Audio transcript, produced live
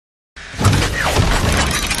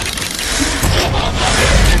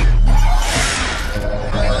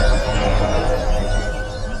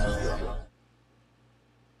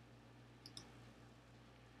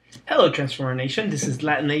Hello Transformer Nation, this is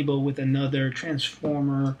Latin Label with another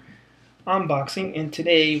Transformer unboxing, and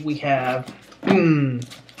today we have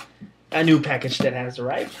a new package that has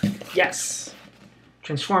arrived. Yes,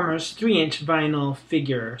 Transformers 3-inch vinyl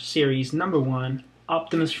figure series number 1,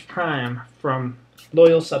 Optimus Prime from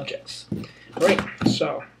Loyal Subjects. Alright,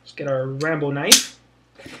 so let's get our Rambo knife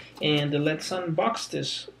and let's unbox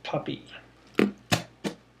this puppy.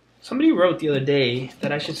 Somebody wrote the other day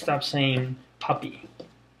that I should stop saying puppy.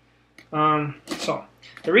 So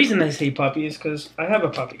the reason I say puppy is because I have a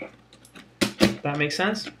puppy. That makes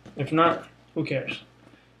sense? If not, who cares?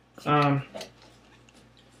 When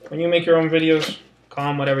you make your own videos, call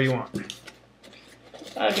them whatever you want.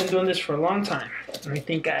 I've been doing this for a long time, and I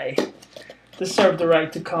think I deserve the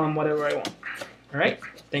right to call them whatever I want. Alright?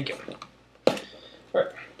 Thank you.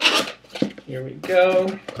 Alright. Here we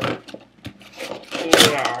go.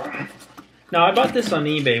 Wow. Now, I bought this on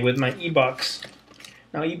eBay with my e-bucks.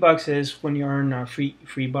 Now, e-bucks is when you earn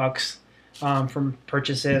free bucks from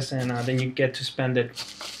purchases, and then you get to spend it.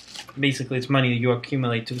 Basically, it's money that you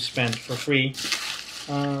accumulate to spend for free.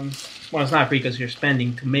 Well, it's not free because you're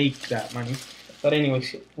spending to make that money. But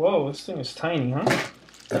anyways, whoa, this thing is tiny, huh?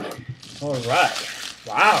 All right.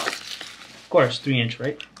 Wow. Of course, 3-inch,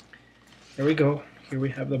 right? There we go. Here we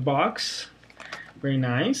have the box. Very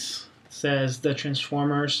nice. It says the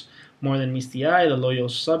Transformers More Than Meets the Eye, the Loyal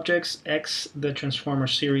Subjects, X, the Transformer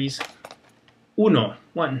Series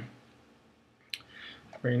 1.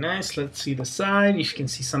 Very nice. Let's see the side. You can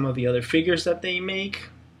see some of the other figures that they make.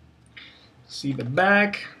 See the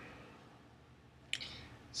back.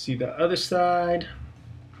 See the other side.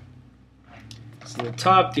 See the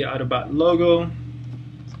top, the Autobot logo.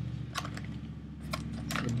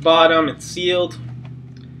 The bottom, it's sealed.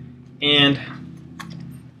 And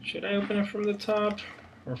should I open it from the top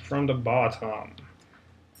or from the bottom?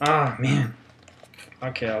 Ah, man.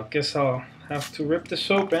 Okay, I guess I'll have to rip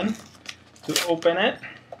this open to open it.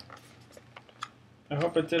 I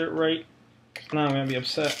hope I did it right. Now I'm going to be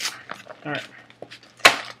upset. Alright.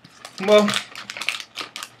 Well,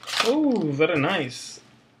 oh, very nice.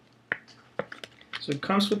 So it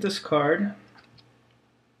comes with this card.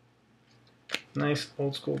 Nice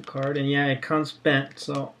old school card. And yeah, it comes bent,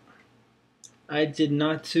 so I did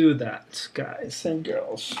not do that, guys and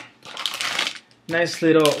girls. Nice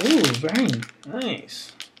little, ooh, very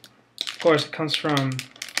nice. Of course, it comes from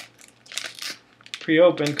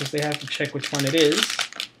pre-opened because they have to check which one it is.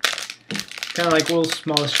 Kind of like world's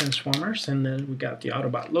smallest Transformers. And then we got the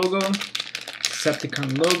Autobot logo,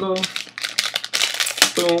 Decepticon logo.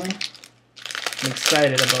 Boom. I'm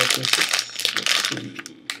excited about this. Let's see.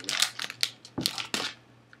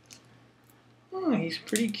 Oh, he's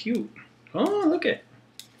pretty cute. Oh, look at.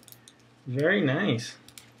 Very nice.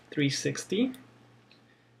 360.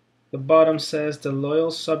 The bottom says the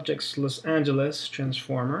Loyal Subjects Los Angeles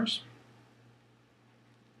Transformers.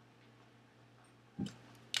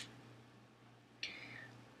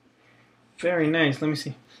 Very nice. Let me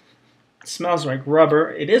see. It smells like rubber.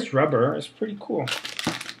 It is rubber. It's pretty cool.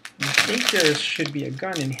 I think there should be a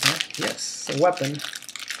gun in here. Yes, a weapon.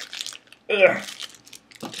 Ugh.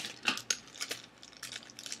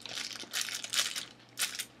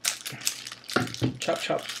 Chop,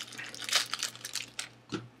 chop.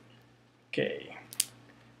 Okay.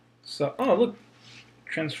 So, oh, look.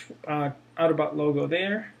 Autobot logo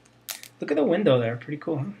there. Look at the window there. Pretty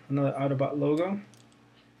cool, huh? Another Autobot logo.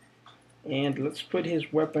 And let's put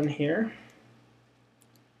his weapon here.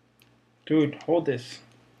 Dude, hold this.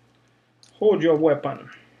 Hold your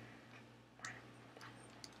weapon.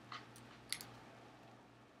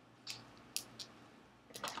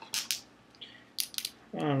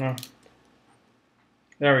 I don't know.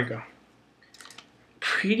 There we go.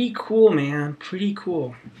 Pretty cool, man. Pretty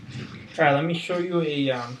cool. Alright, let me show you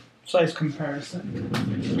a size comparison.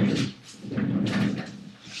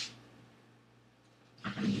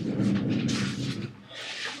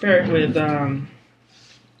 Compare it with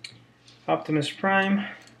Optimus Prime.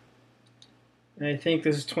 And I think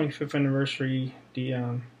this is 25th anniversary. The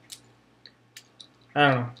I don't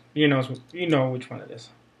know. You know which one it is.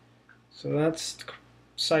 So that's the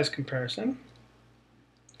size comparison.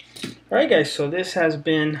 Alright guys, so this has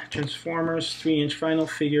been Transformers 3-inch vinyl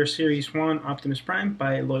figure series 1 Optimus Prime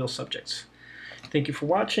by Loyal Subjects. Thank you for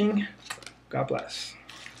watching. God bless.